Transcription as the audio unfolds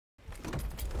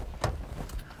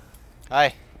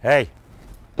Hi. Hey,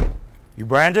 you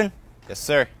Brandon? Yes,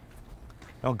 sir.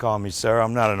 Don't call me sir,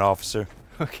 I'm not an officer.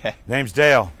 Okay. Name's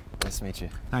Dale. Nice to meet you.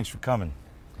 Thanks for coming.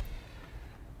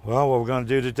 Well, what we're going to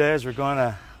do today is we're going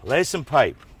to lay some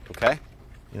pipe. Okay.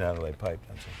 You know how to lay pipe,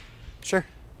 don't you? Sure.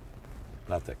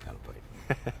 Not that kind of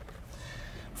pipe.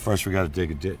 First, we got to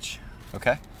dig a ditch.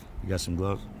 Okay. You got some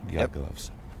gloves? You got Yep.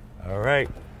 gloves. All right,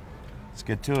 let's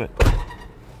get to it.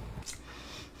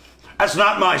 That's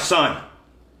not my son.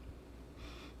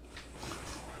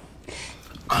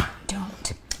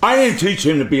 Don't. I didn't teach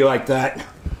him to be like that.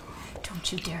 Don't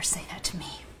you dare say that to me.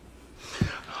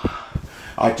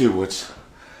 I do what's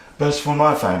best for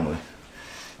my family.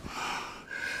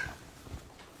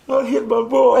 I hit my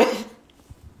boy.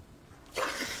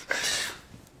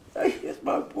 I hit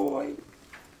my boy.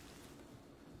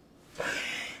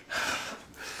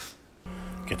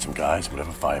 Get some guys,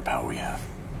 whatever firepower we have.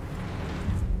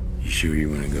 You sure you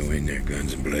want to go in there,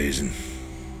 guns blazing?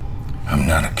 I'm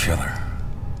not a killer.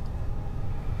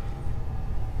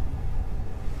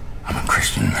 I'm a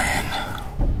Christian man.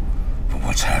 But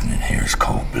what's happening here is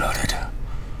cold-blooded.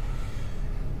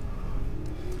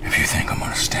 If you think I'm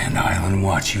gonna stand idle and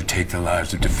watch you take the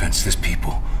lives of defenseless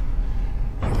people,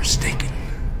 you're mistaken.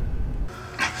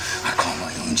 I call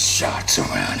my own shots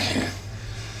around here.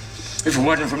 If it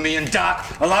wasn't for me and Doc,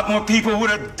 a lot more people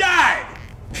would have died!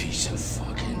 Piece of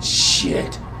fucking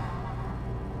shit.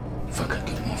 If I could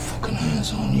get my fucking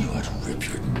hands on you, I'd rip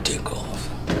your dick off.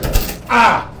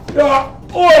 Ah! Ah!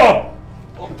 Oh!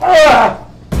 Ah!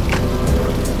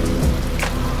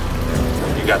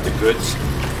 You got the goods?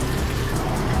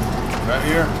 Right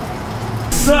here?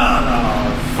 Son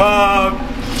of a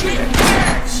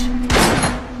bitch!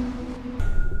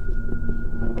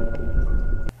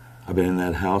 I've been in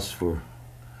that house for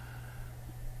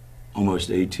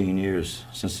almost 18 years,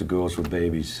 since the girls were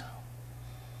babies.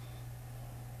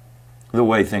 The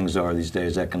way things are these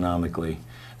days economically,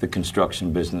 the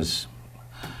construction business,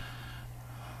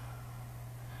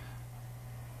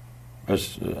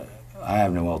 I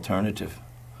have no alternative.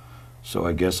 So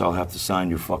I guess I'll have to sign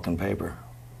your fucking paper.